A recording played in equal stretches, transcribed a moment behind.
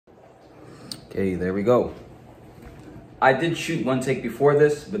Okay, there we go. I did shoot one take before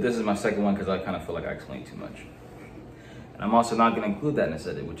this, but this is my second one because I kind of feel like I explained too much. And I'm also not going to include that in this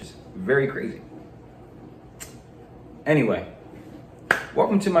edit, which is very crazy. Anyway,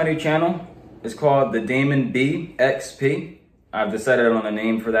 welcome to my new channel. It's called the dbxp. I've decided on a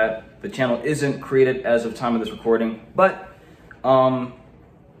name for that. The channel isn't created as of time of this recording, but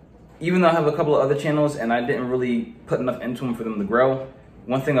even though I have a couple of other channels and I didn't really put enough into them for them to grow,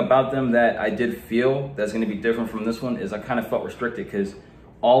 one thing about them that I did feel that's going to be different from this one is I kind of felt restricted because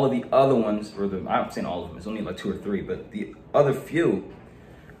all of the other ones, I'm saying all of them, it's only like 2 or 3, but the other few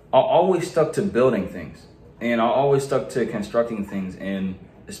are always stuck to building things and are always stuck to constructing things. And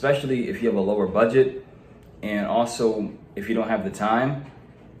especially if you have a lower budget and also if you don't have the time,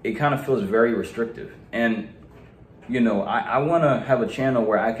 it kind of feels very restrictive. And you know, I want to have a channel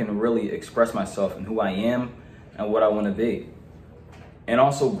where I can really express myself and who I am and what I want to be. And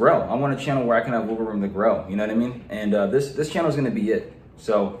also grow. I want a channel where I can have wiggle room to grow. You know what I mean? And this channel is going to be it.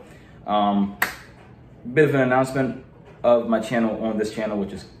 So, bit of an announcement of my channel on this channel,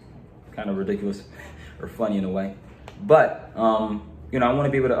 which is kind of ridiculous or funny in a way. But, you know, I want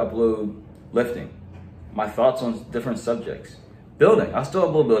to be able to upload lifting, my thoughts on different subjects, building. I'll still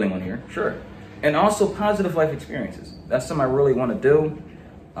upload building on here, sure. And also positive life experiences. That's something I really want to do.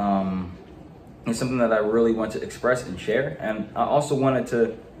 It's something that I really want to express and share. And I also want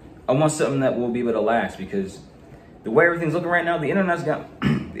something that will be able to last, because the way everything's looking right now, the internet's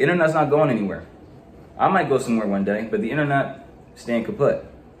not going anywhere. I might go somewhere one day, but the internet staying kaput.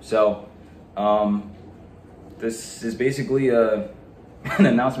 So this is basically an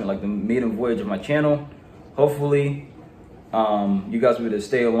announcement, like the maiden voyage of my channel. Hopefully you guys will be able to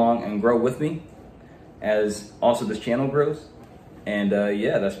stay along and grow with me as also this channel grows. And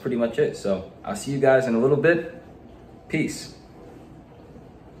yeah, that's pretty much it. So I'll see you guys in a little bit. Peace.